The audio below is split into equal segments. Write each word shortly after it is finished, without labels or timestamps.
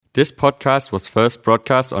This podcast was first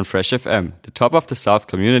broadcast on Fresh FM, the top of the South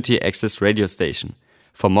community access radio station.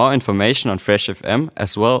 For more information on Fresh FM,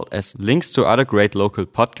 as well as links to other great local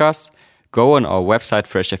podcasts, go on our website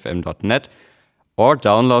freshfm.net or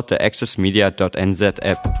download the accessmedia.nz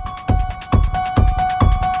app.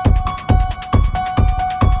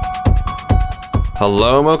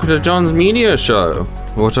 Hello and welcome to John's Media Show.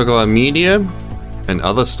 We'll talk about media and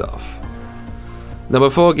other stuff. Now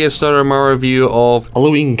before I get started on my review of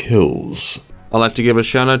Halloween Kills, I'd like to give a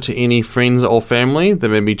shout out to any friends or family that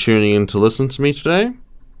may be tuning in to listen to me today,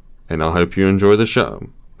 and I hope you enjoy the show.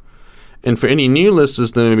 And for any new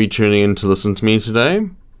listeners that may be tuning in to listen to me today,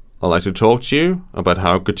 I'd like to talk to you about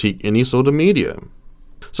how I critique any sort of media.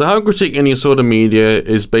 So how I critique any sort of media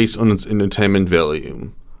is based on its entertainment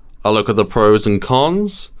value. I look at the pros and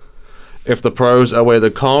cons. If the pros outweigh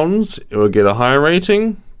the cons, it will get a higher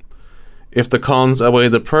rating. If the cons outweigh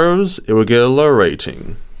the pros, it will get a low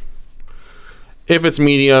rating. If it's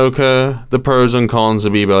mediocre, the pros and cons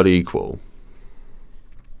will be about equal.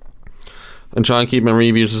 And try and keep my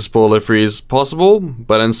reviews as spoiler-free as possible,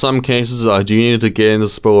 but in some cases I do need to get into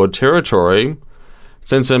spoiler territory,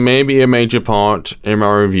 since there may be a major part in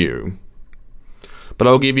my review. But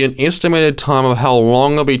I'll give you an estimated time of how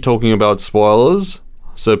long I'll be talking about spoilers,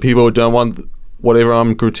 so people who don't want whatever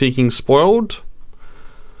I'm critiquing spoiled,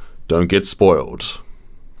 don't get spoiled.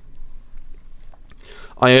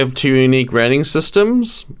 I have two unique rating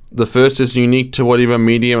systems. The first is unique to whatever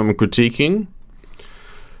medium I'm critiquing.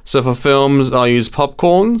 So for films, I use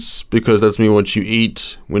popcorns, because that's what you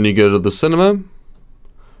eat when you go to the cinema.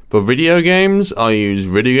 For video games, I use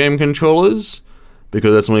video game controllers,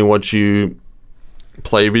 because that's what you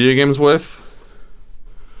play video games with.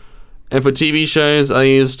 And for TV shows, I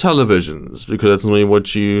use televisions, because that's only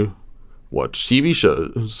what you watch TV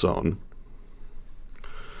shows on.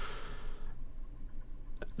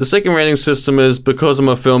 The second rating system is because I'm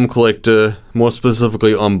a film collector, more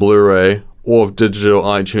specifically on Blu-ray or digital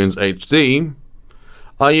iTunes HD,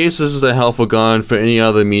 I use this as a helpful guide for any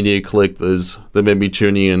other media collectors that may be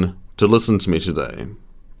tuning in to listen to me today.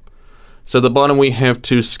 So at the bottom we have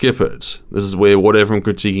to skip it. This is where whatever I'm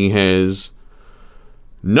critiquing has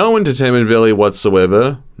no entertainment value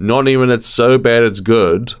whatsoever, not even it's so bad it's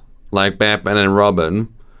good, like Batman and Robin,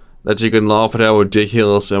 that you can laugh at how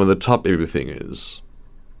ridiculous and over the top everything is.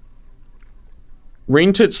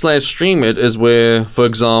 Rent it / stream it is where, for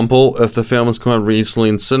example, if the film has come out recently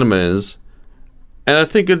in cinemas, and I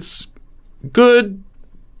think it's good,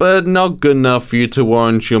 but not good enough for you to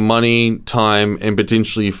warrant your money, time, and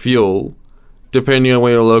potentially fuel, depending on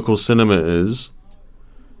where your local cinema is,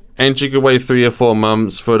 and you could wait 3 or 4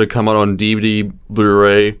 months for it to come out on DVD,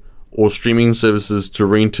 Blu-ray, or streaming services to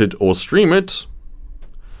rent it or stream it,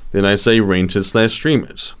 then I say rent it / stream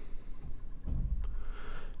it.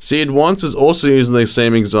 See It Once is also using the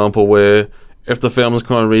same example where if the film has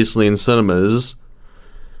come out recently in cinemas,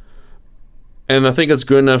 and I think it's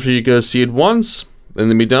good enough for you to go see it once, and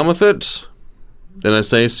then be done with it, then I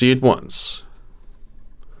say see it once.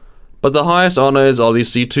 But the highest honor is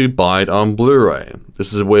obviously to buy it on Blu-ray.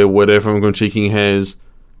 This is where whatever I'm critiquing has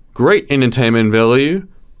great entertainment value,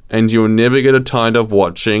 and you'll never get tired of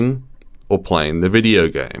watching or playing the video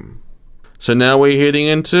game. So now we're heading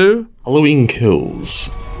into Halloween Kills.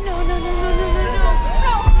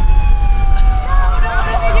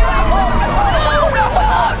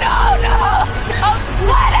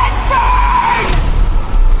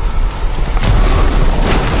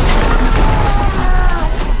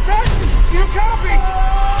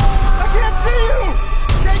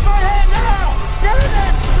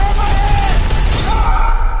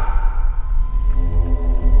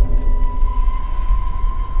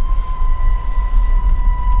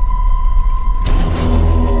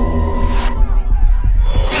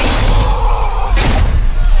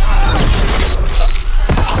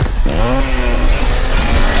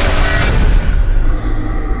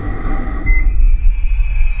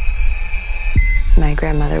 My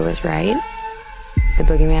grandmother was right. The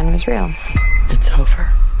boogeyman was real. It's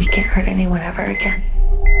over. We can't hurt anyone ever again.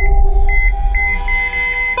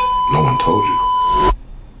 No one told you.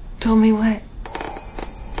 Told me what?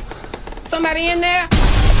 Somebody in there?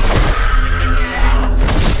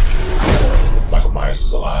 Michael Myers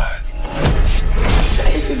is alive.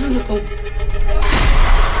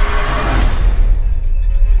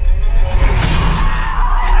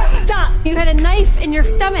 Stop! You had a knife in your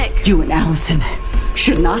stomach. You and Allison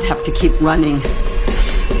should not have to keep running.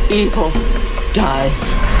 Evil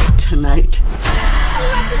dies tonight.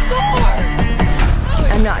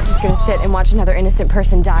 I'm not just gonna sit and watch another innocent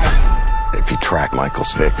person die. If you track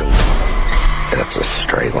Michael's victims, That's a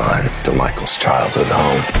straight line to Michael's childhood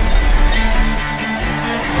home.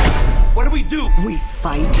 What do we do? We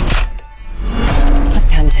fight.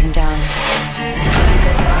 Let's hunt him down.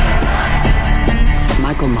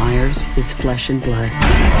 Michael Myers is flesh and blood.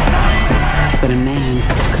 But a man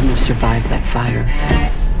couldn't have survived that fire.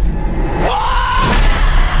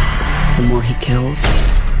 The more he kills,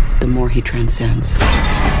 the more he transcends.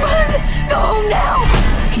 Run! Go now!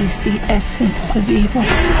 He's the essence of evil.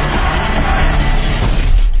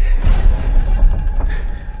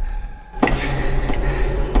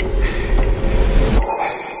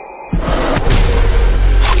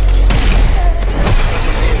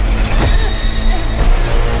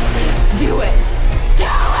 Do it! Do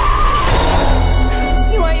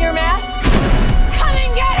it! You want your mask? Come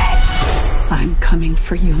and get it! I'm coming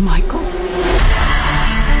for you, Michael.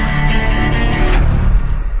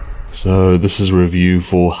 So this is a review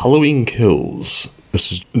for Halloween Kills.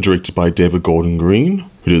 This is directed by David Gordon Green,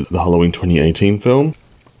 who did the Halloween 2018 film.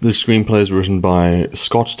 The screenplay is written by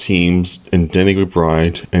Scott Teems and Danny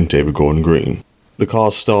McBride and David Gordon Green. The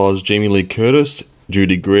cast stars Jamie Lee Curtis,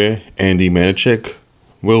 Judy Greer, Andy Manichek,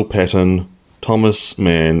 Will Patton, Thomas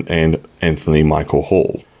Mann, and Anthony Michael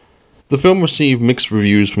Hall. The film received mixed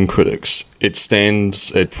reviews from critics. It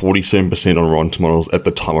stands at 47% on Rotten Tomatoes at the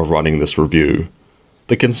time of writing this review.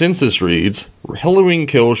 The consensus reads, Halloween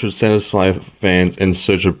Kills should satisfy fans in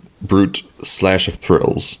search of brute slasher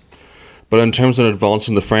thrills. But in terms of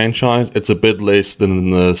advancing the franchise, it's a bit less than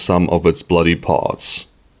the sum of its bloody parts.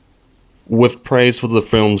 With praise for the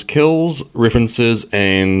film's kills, references,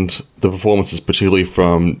 and the performances, particularly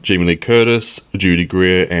from Jamie Lee Curtis, Judy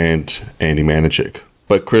Greer, and Andy Manichek,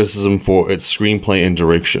 but criticism for its screenplay and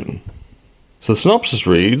direction. So the synopsis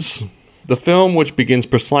reads, the film, which begins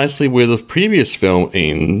precisely where the previous film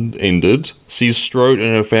ended, sees Strode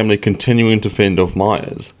and her family continuing to fend off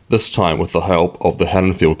Myers, this time with the help of the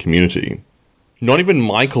Haddonfield community. Not even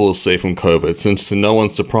Michael is safe from COVID, since to no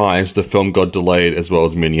one's surprise, the film got delayed as well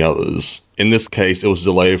as many others. In this case, it was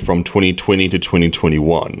delayed from 2020 to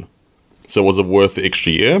 2021. So was it worth the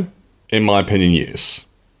extra year? In my opinion, yes.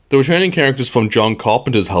 The returning characters from John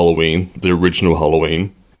Carpenter's Halloween, the original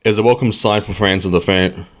Halloween, is a welcome sight for fans of the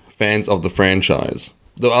franchise.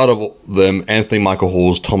 Though out of them, Anthony Michael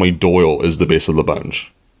Hall's Tommy Doyle is the best of the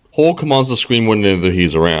bunch. Hall commands the screen whenever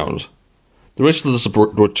he's around. The rest of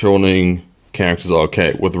the returning characters are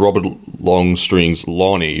okay, with Robert Longstreet's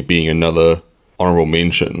Lonnie being another honorable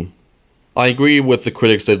mention. I agree with the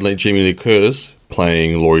critics that Jamie Lee Curtis,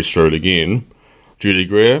 playing Laurie Strode again, Judy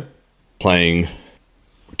Greer, playing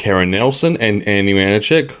Karen Nelson, and Andy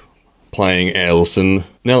Manichek, playing Alison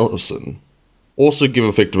Nelson, also give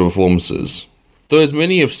effective performances. Though as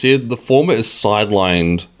many have said, the former is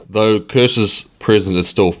sidelined, though Curtis' presence is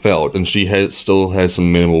still felt, and she still has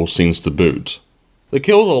some minimal scenes to boot. The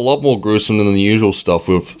kills are a lot more gruesome than the usual stuff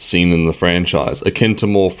we've seen in the franchise, akin to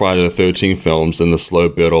more Friday the 13th films than the slow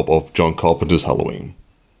build-up of John Carpenter's Halloween.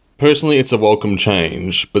 Personally, it's a welcome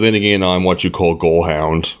change, but then again, I'm what you call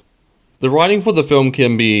gorehound. The writing for the film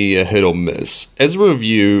can be a hit or miss. As a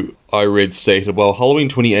review I read stated, while Halloween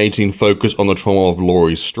 2018 focused on the trauma of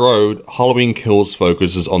Laurie Strode, Halloween Kills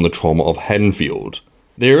focuses on the trauma of Haddonfield.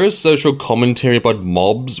 There is social commentary about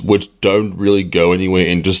mobs which don't really go anywhere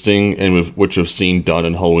interesting and which we've seen done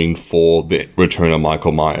in Halloween 4, The Return of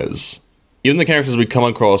Michael Myers. Even the characters we come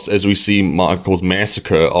across as we see Michael's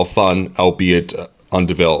massacre are fun, albeit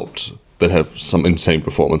undeveloped, that have some insane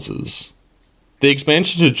performances. The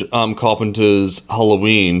expansion to Carpenter's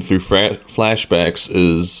Halloween through flashbacks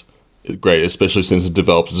is great, especially since it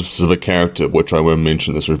develops a specific character, which I won't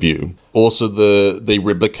mention in this review. Also, they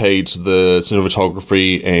replicate the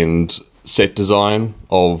cinematography and set design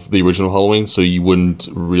of the original Halloween, so you wouldn't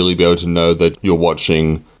really be able to know that you're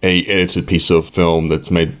watching a edited piece of film that's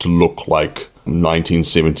made to look like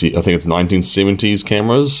 1970s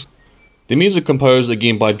cameras. The music composed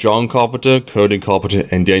again by John Carpenter, Cody Carpenter,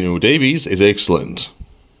 and Daniel Davies is excellent.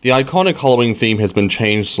 The iconic Halloween theme has been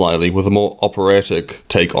changed slightly with a more operatic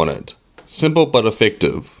take on it. Simple but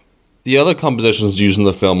effective. The other compositions used in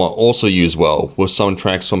the film are also used well, with some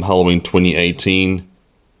tracks from Halloween 2018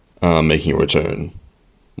 making a return.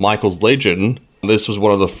 Michael's Legend, this was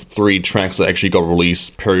one of the 3 tracks that actually got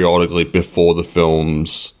released periodically before the film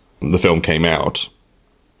came out.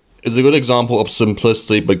 It's a good example of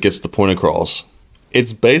simplicity but gets the point across.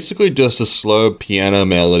 It's basically just a slow piano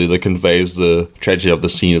melody that conveys the tragedy of the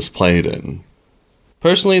scene it's played in.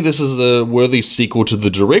 Personally, this is a worthy sequel to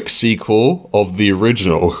the direct sequel of the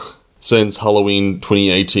original, since Halloween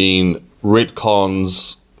 2018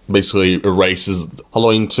 retcons, basically erases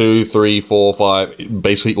Halloween 2, 3, 4, 5,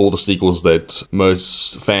 basically all the sequels that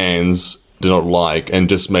most fans did not like and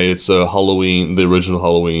just made it so Halloween, the original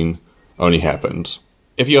Halloween, only happened.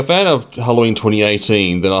 If you're a fan of Halloween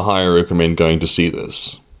 2018, then I highly recommend going to see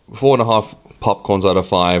this. 4.5 popcorns out of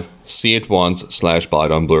 5. See it once / buy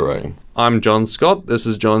it on Blu-ray. I'm John Scott. This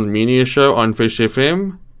is John's Media Show on Fresh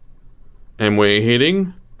FM. And we're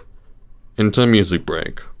heading into a music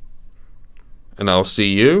break. And I'll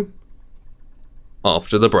see you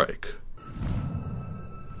after the break.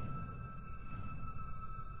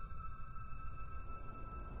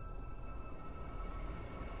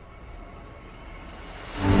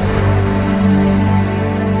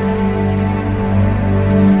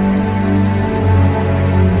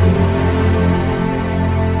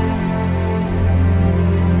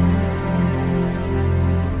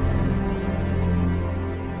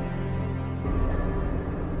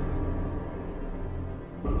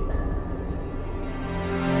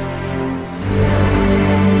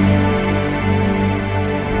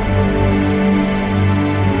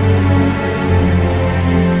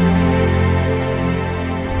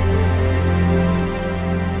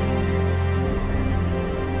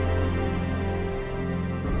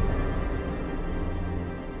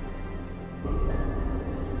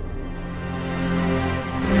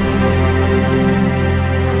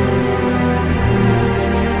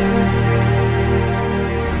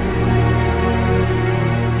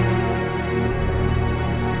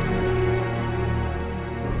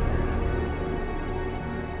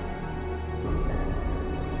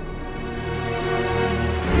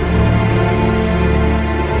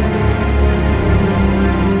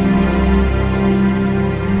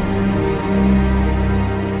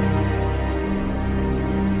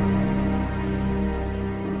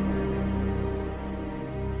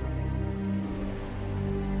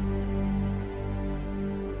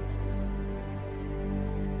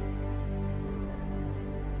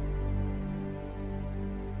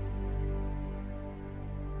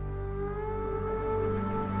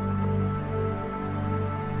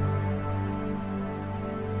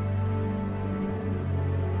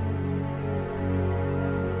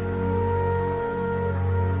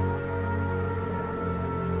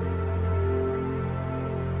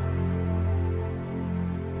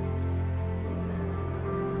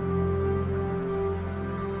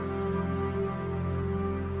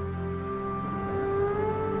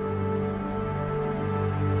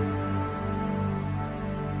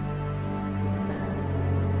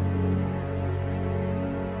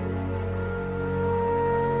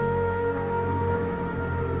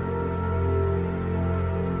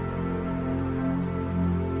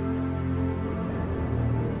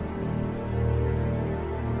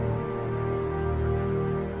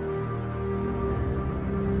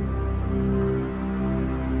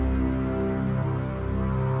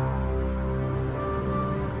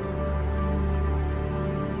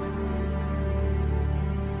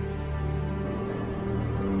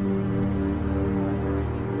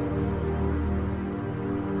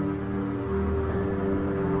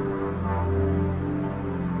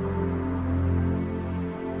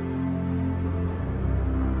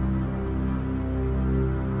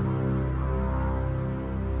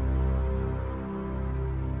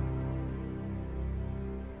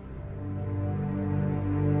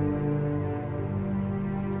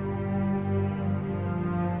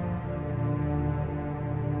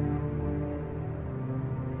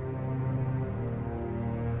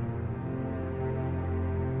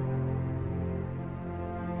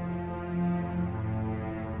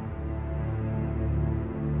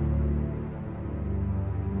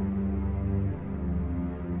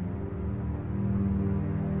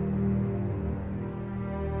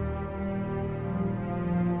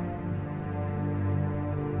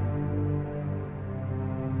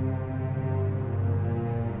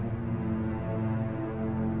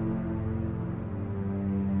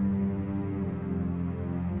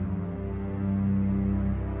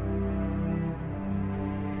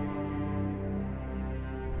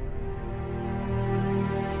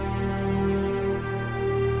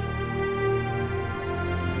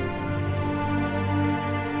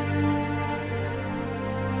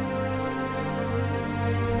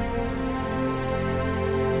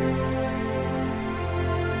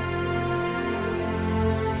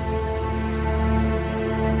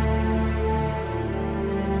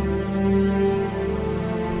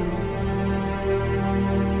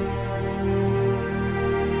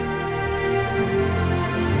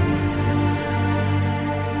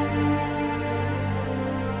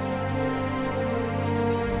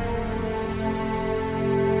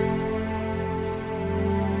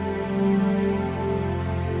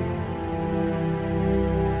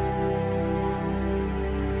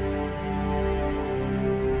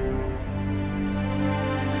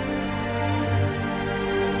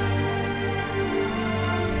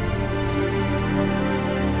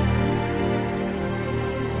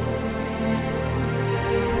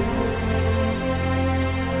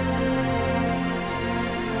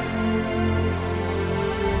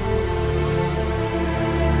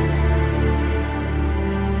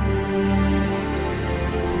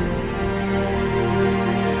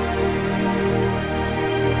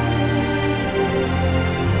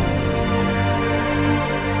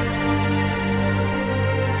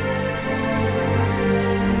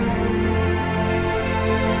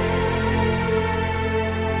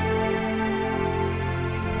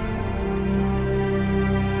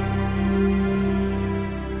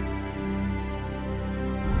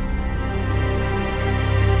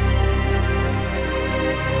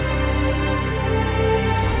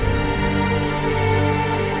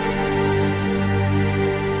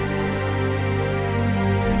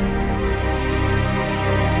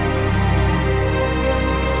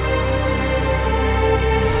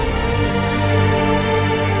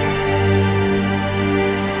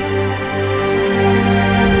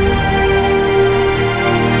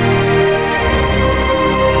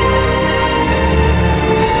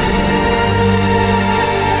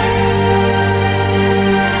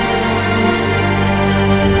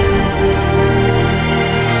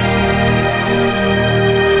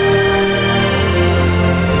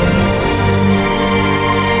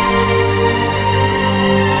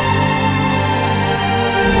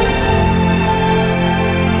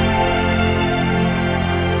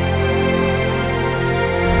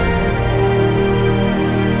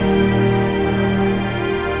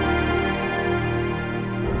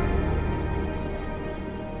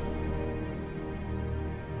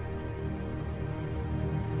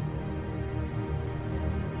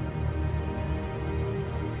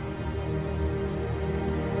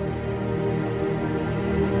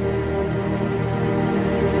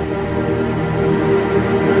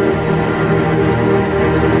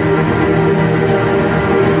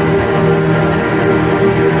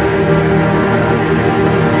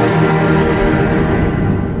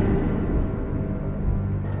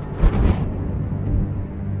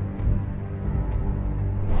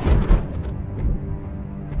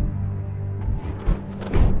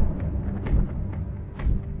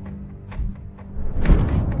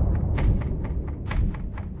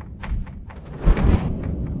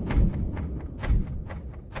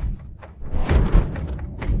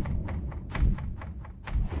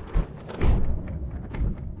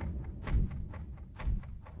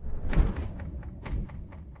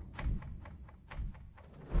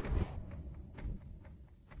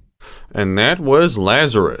 And that was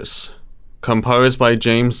Lazarus, composed by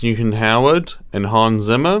James Newton Howard and Hans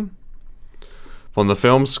Zimmer, from the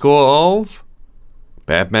film score of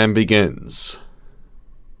Batman Begins.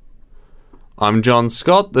 I'm John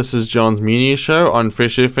Scott, this is John's Media Show on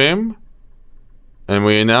Fresh FM, and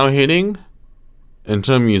we are now heading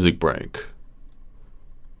into a music break.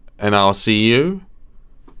 And I'll see you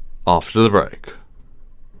after the break.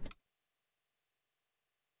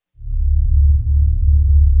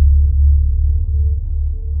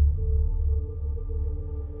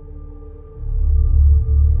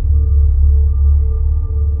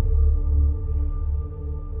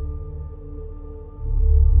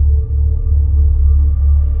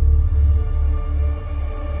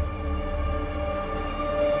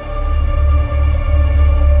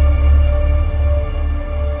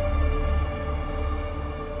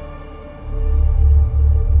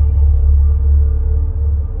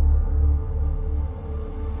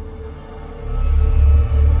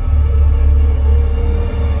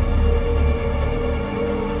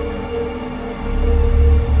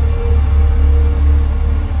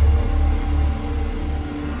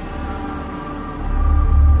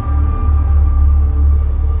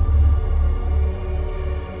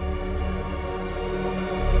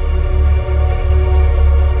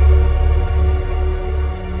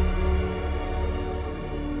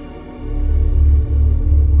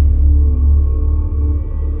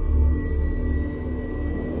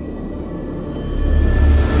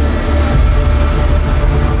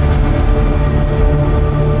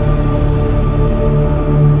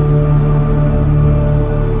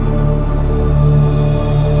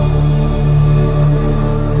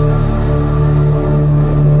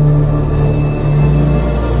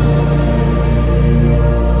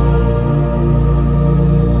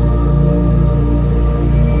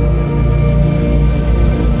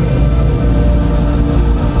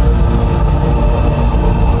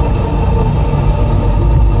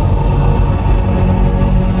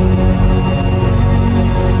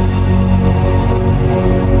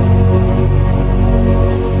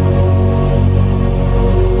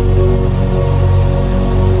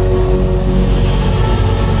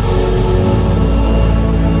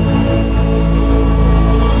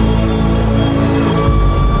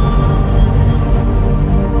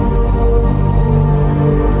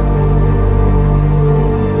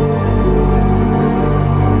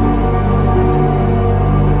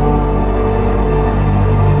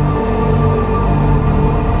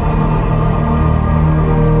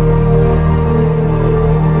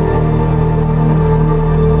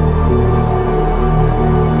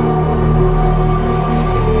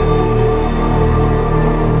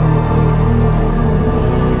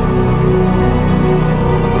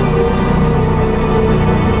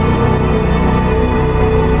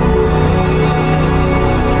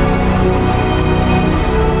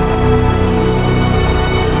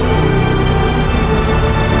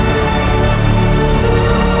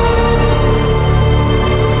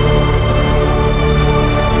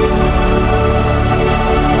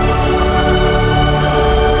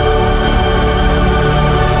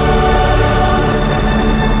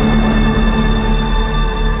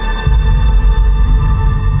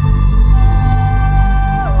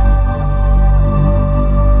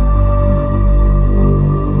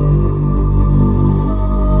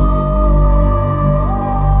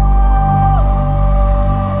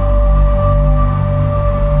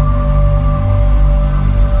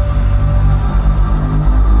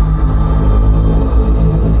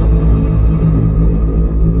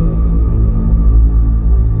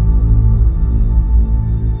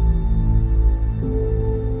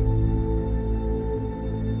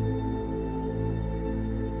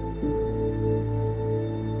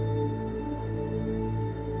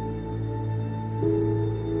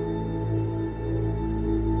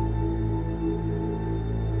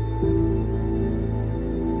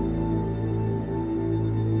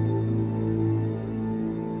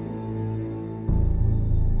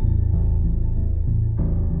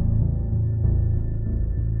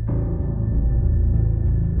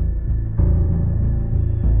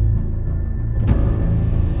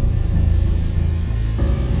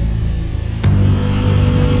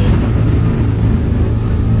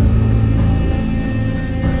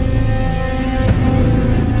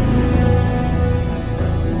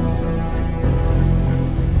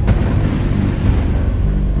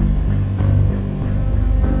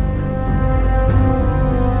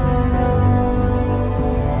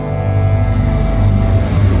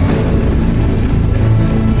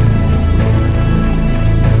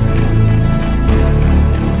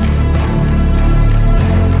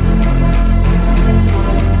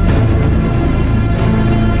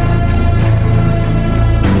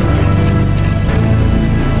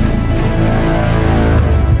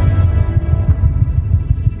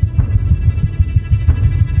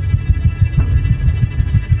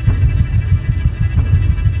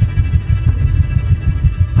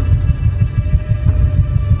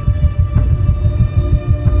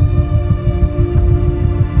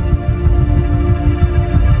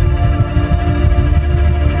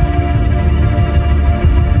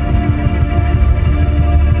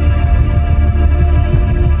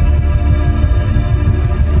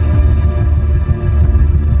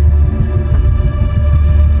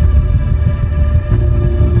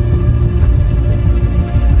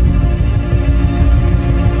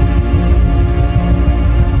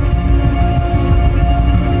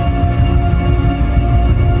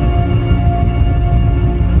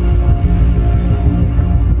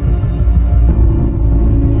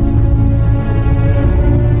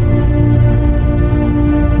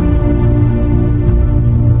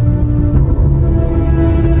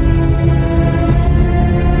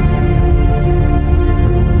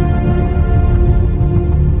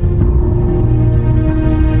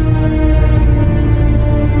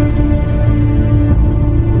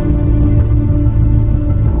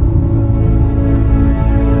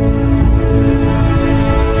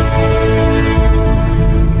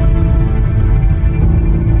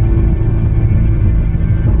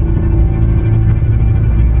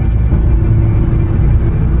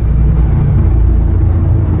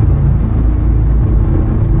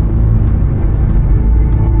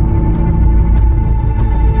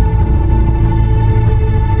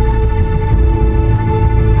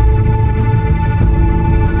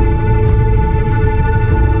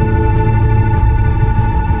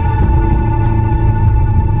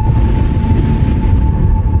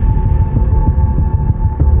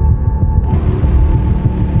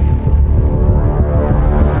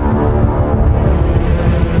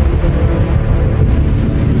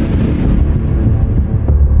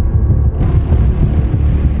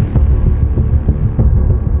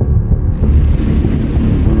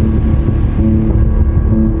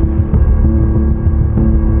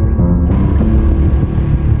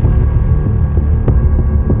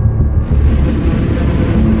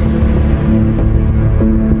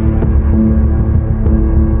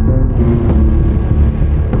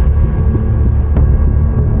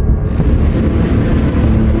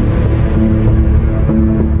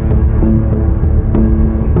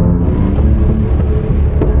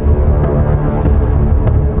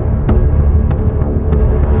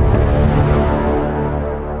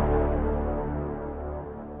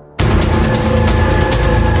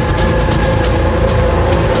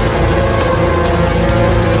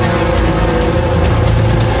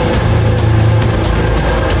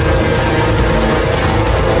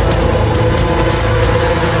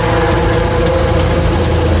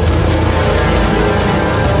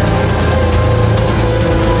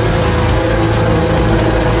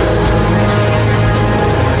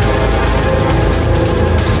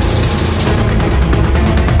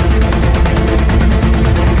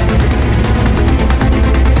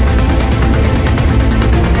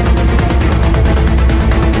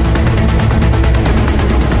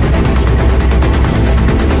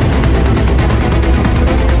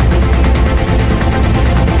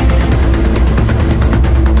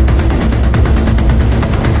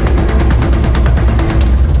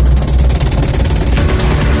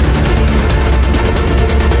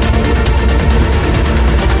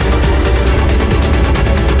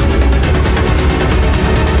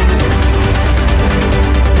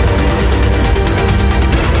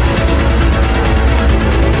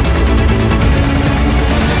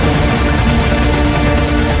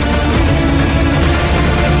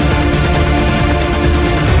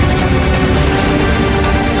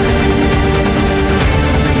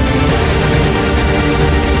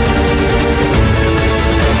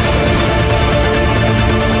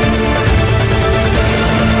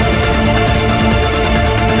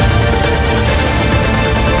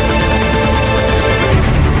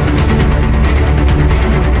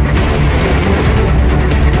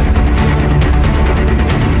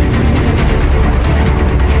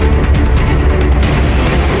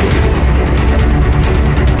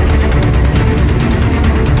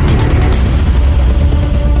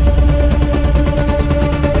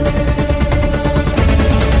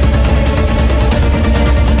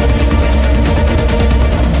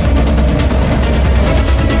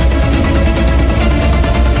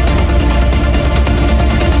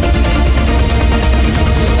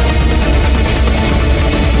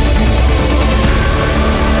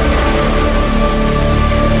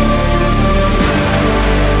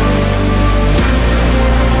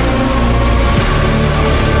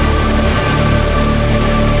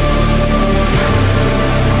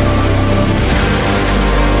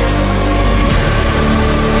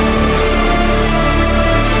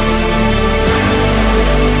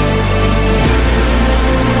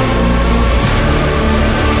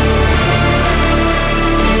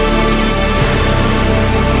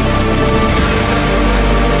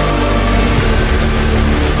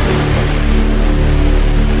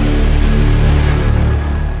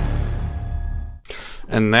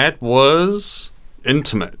 and that was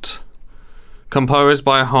Intimate, composed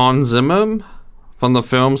by Hans Zimmer from the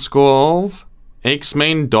film score of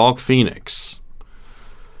X-Men Dark Phoenix.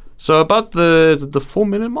 So about the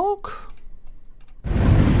 4-minute mark?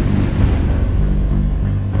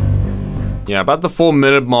 Yeah, about the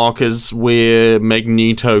 4-minute mark is where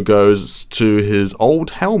Magneto goes to his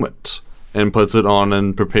old helmet and puts it on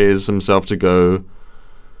and prepares himself to go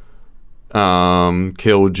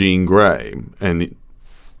kill Jean Grey. And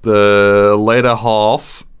the later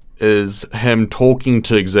half is him talking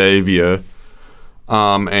to Xavier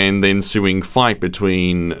and the ensuing fight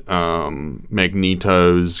between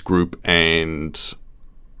Magneto's group and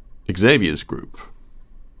Xavier's group,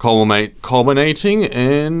 culminating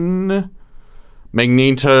in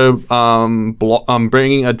Magneto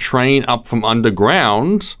bringing a train up from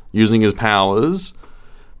underground using his powers,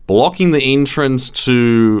 blocking the entrance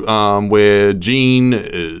to where Jean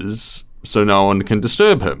is so no one can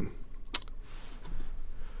disturb him.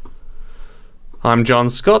 I'm John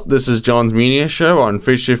Scott, this is John's Media Show on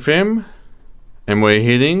Fresh FM, and we're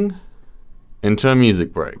heading into a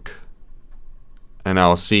music break. And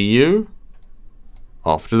I'll see you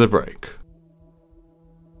after the break.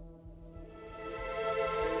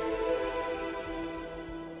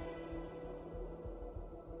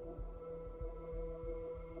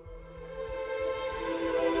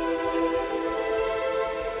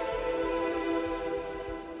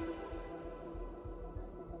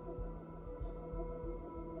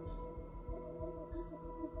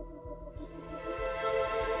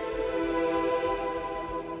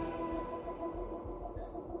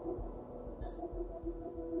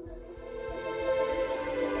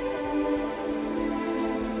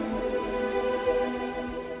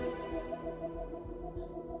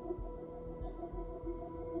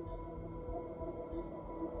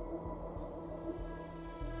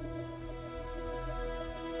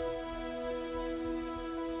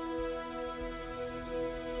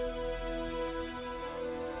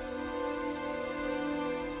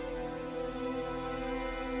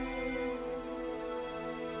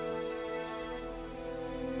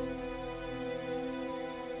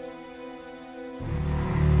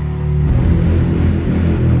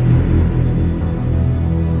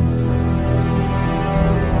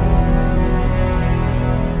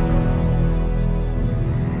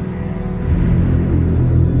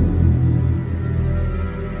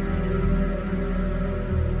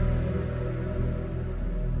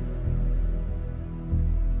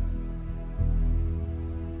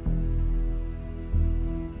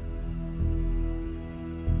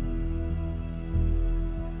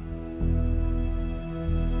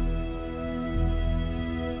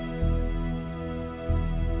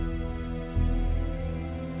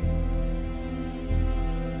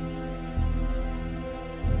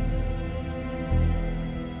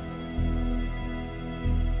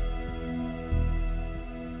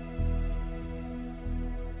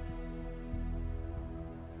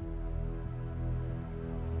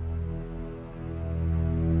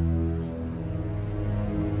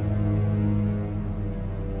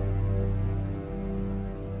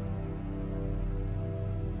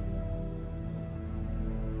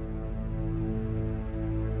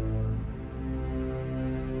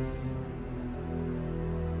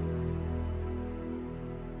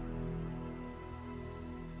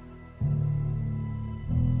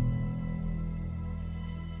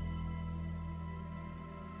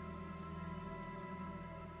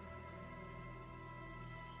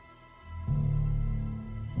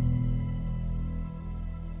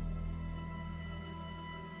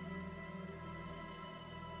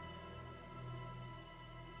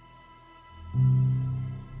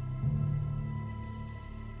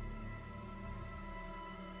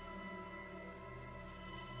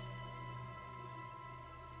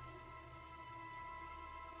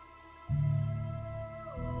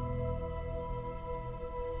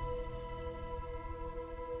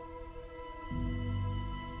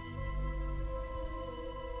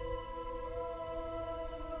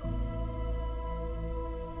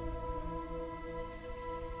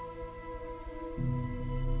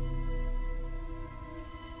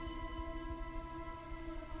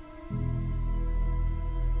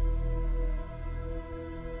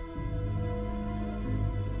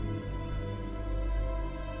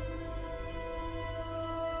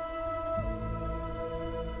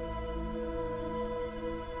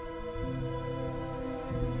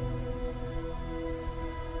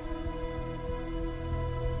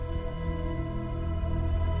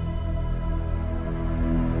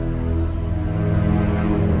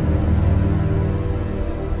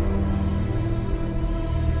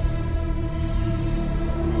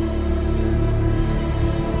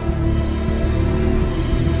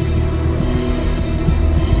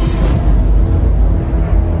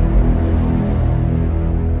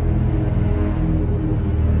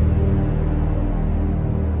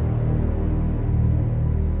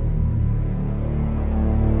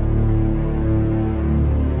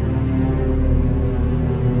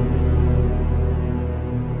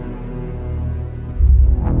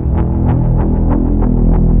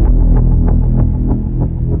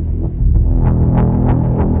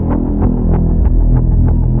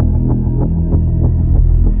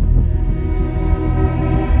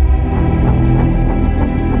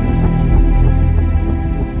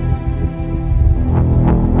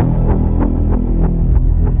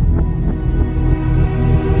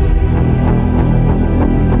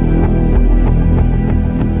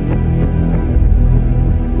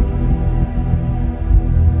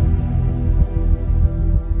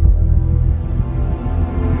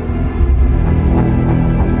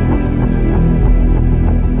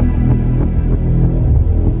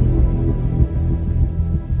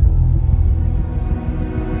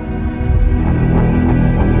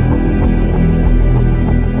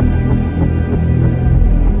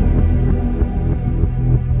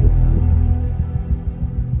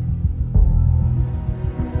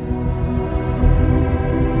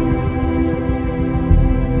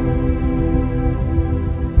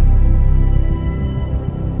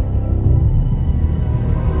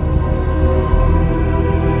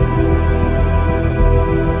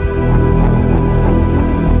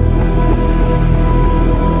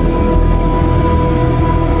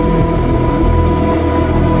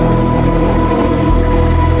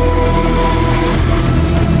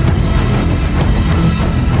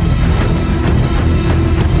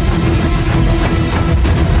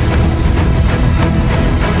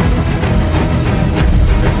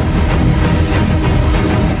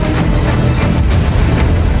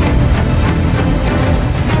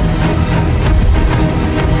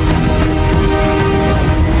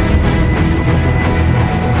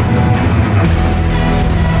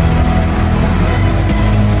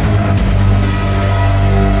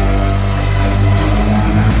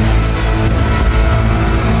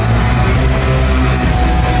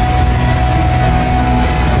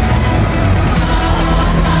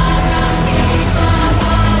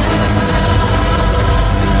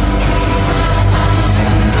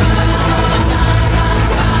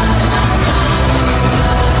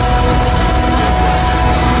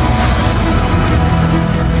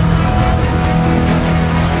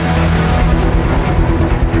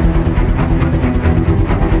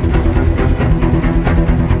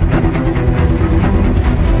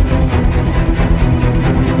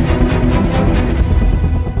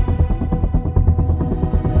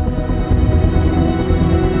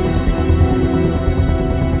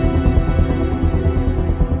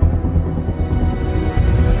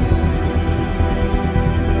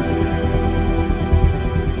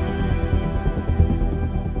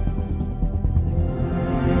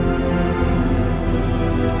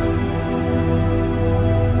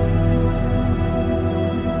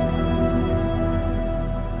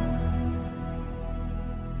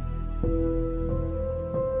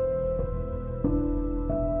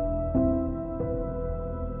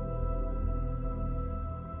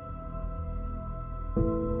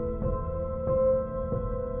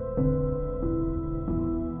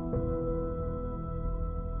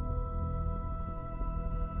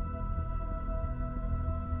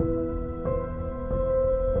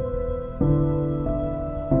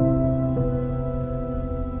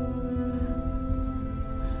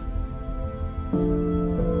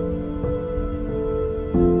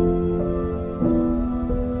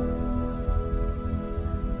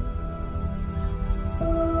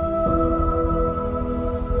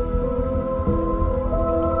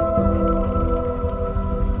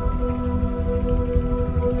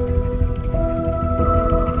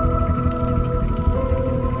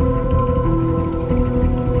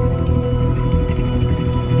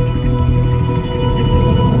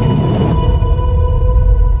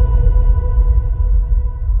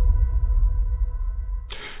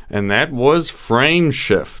 And that was Frame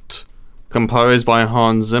Shift, composed by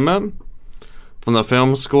Hans Zimmer, from the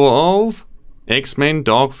film score of X-Men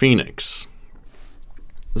Dark Phoenix.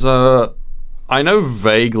 So, I know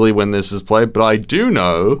vaguely when this is played, but I do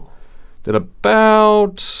know that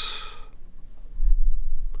about...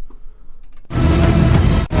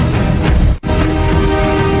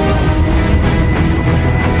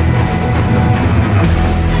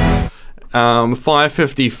 Um,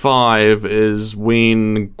 5:55 is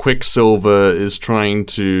when Quicksilver is trying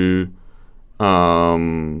to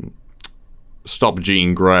stop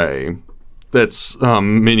Jean Grey. That's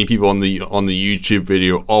many people on the YouTube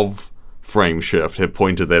video of Frame Shift have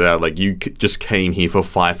pointed that out. Like, you just came here for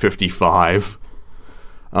 5:55,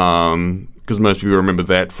 because most people remember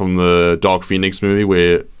that from the Dark Phoenix movie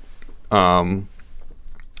where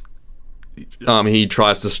he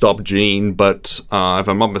tries to stop Jean, but if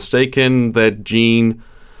I'm not mistaken, that Jean,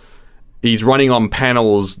 he's running on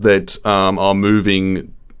panels that are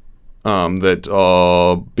moving, that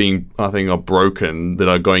are being, I think, are broken, that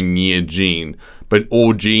are going near Jean. But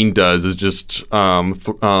all Jean does is just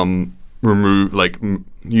remove, like,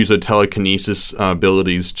 use her telekinesis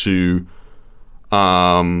abilities to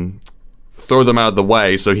throw them out of the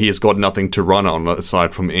way, so he has got nothing to run on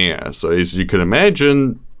aside from air. So as you can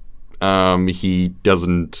imagine, he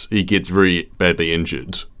gets very badly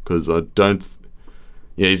injured, because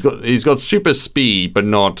he's got super speed, but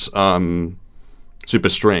not super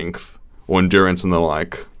strength or endurance and the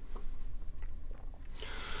like.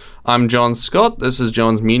 I'm John Scott, this is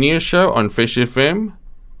John's Media Show on Fresh FM,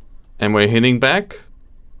 and we're heading back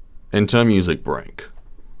into a music break.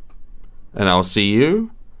 And I'll see you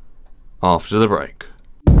after the break.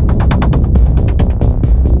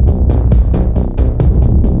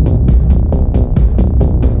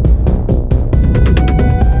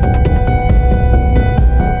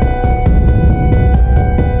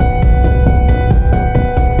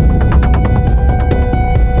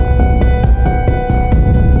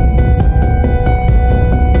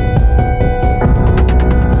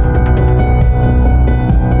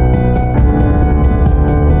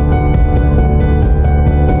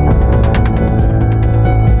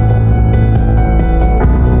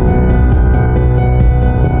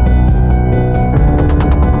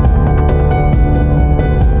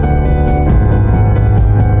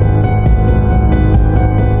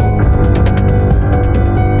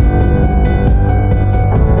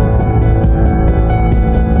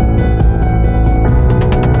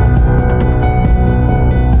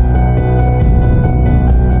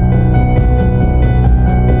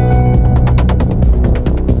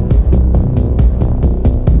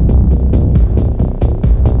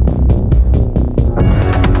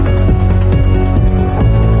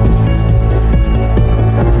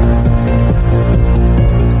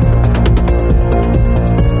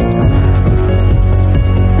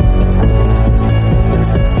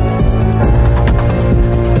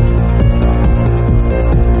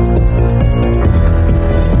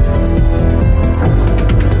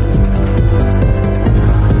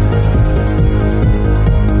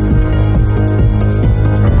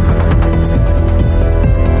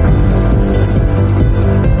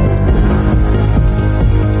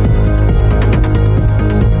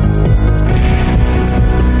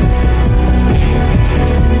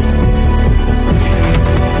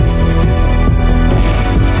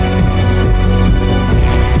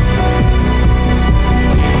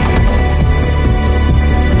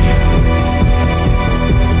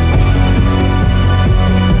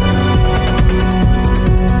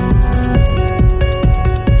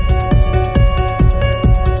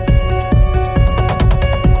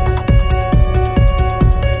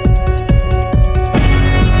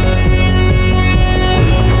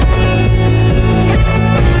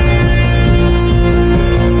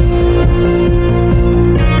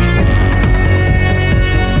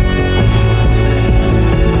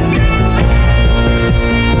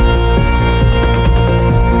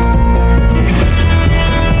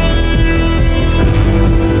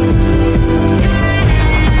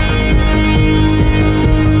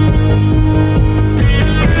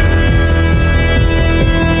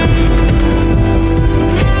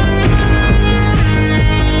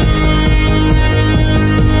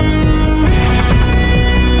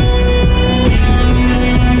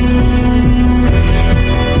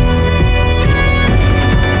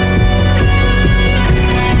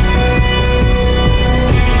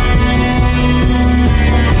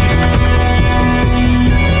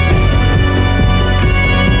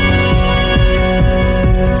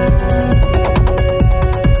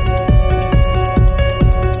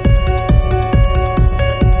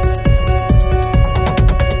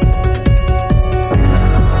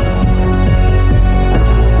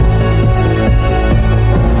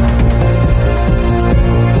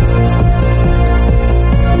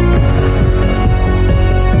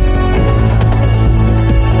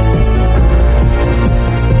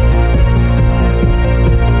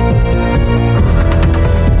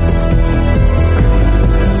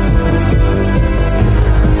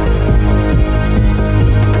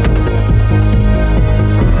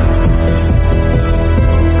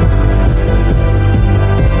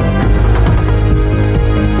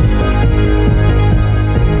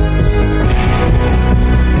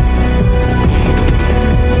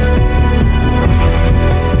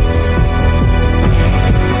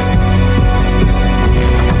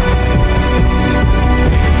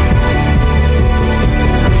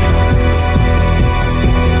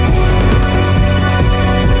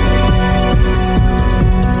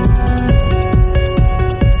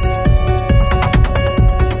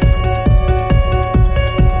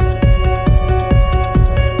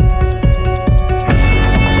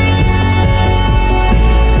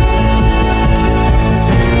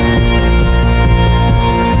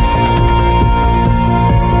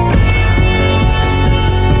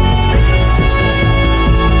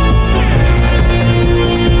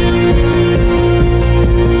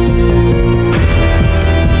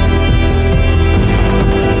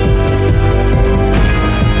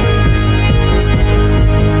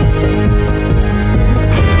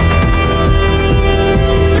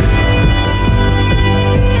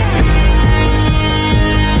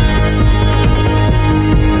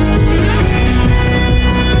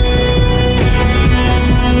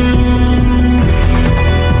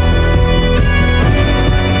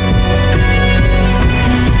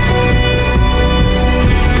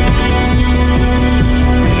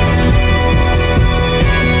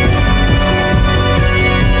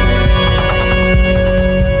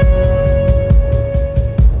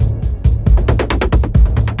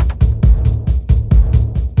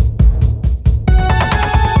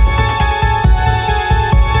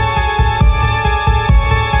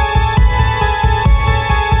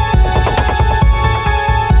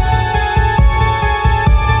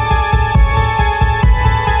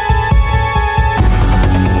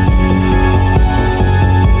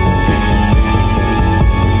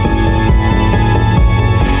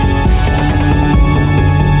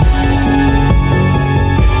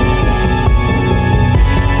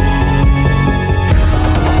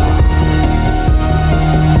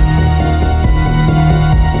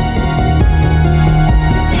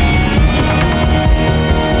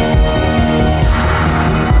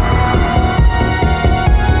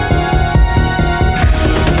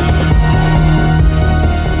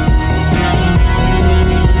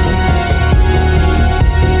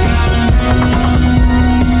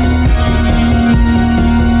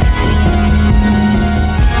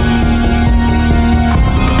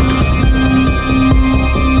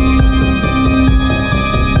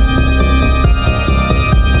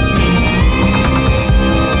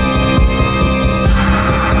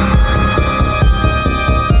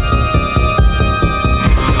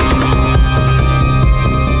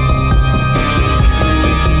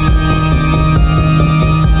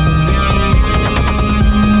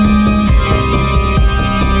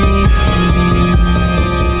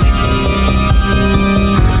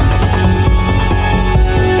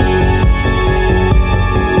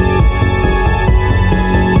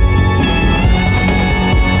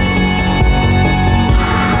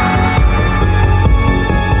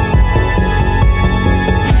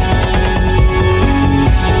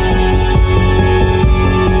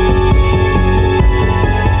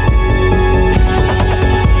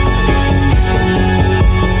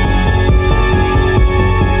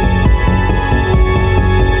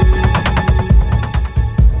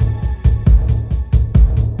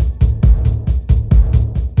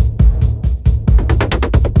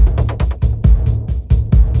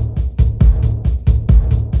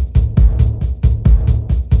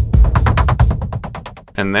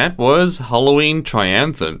 and that was Halloween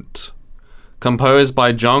Triumphant, composed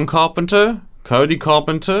by John Carpenter, Cody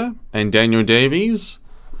Carpenter, and Daniel Davies,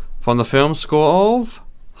 from the film score of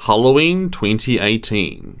Halloween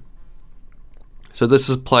 2018. So this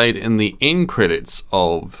is played in the end credits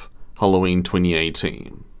of Halloween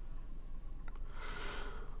 2018.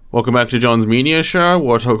 Welcome back to John's Media Show,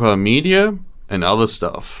 where I talk about media and other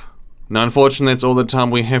stuff. Now, unfortunately, that's all the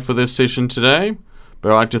time we have for this session today,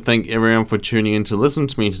 but I'd like to thank everyone for tuning in to listen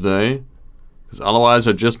to me today, because otherwise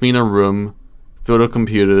I'd just be in a room filled with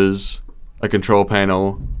computers, a control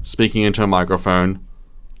panel, speaking into a microphone,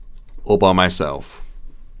 all by myself.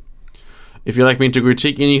 If you'd like me to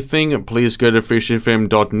critique anything, please go to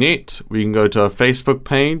freshfm.net, where you can go to our Facebook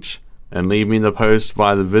page and leave me the post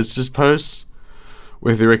via the visitors posts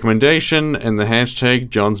with your recommendation and the hashtag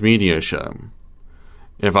John's Media Show.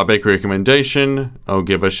 If I make a recommendation, I'll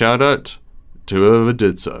give a shout out to whoever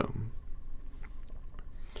did so.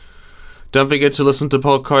 Don't forget to listen to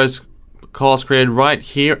podcasts created right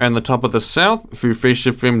here on the top of the South through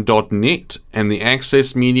freshfm.net and the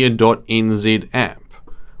accessmedia.nz app,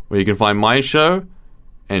 where you can find my show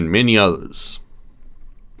and many others.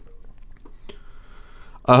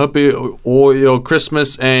 I hope all your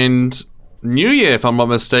Christmas and New Year, if I'm not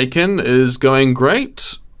mistaken, is going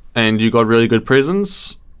great, and you got really good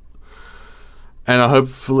presents, and I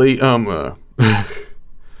hopefully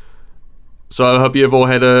so I hope you've all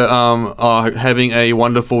had are having a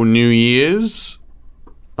wonderful New Year's,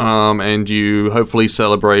 and you hopefully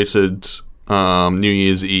celebrated New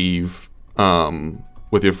Year's Eve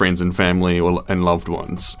with your friends and family and loved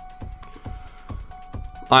ones.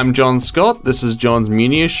 I'm John Scott. This is John's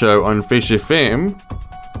Media Show on Fresh FM,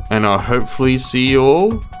 and I'll hopefully see you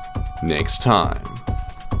all next time.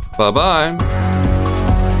 Bye-bye.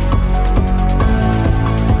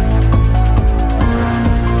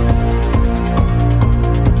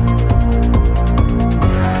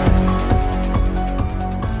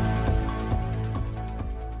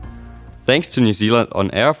 Thanks to New Zealand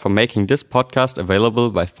On Air for making this podcast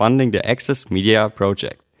available by funding the Access Media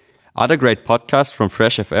project. Other great podcasts from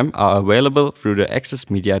Fresh FM are available through the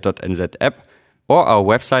accessmedia.nz app or our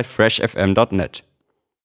website freshfm.net.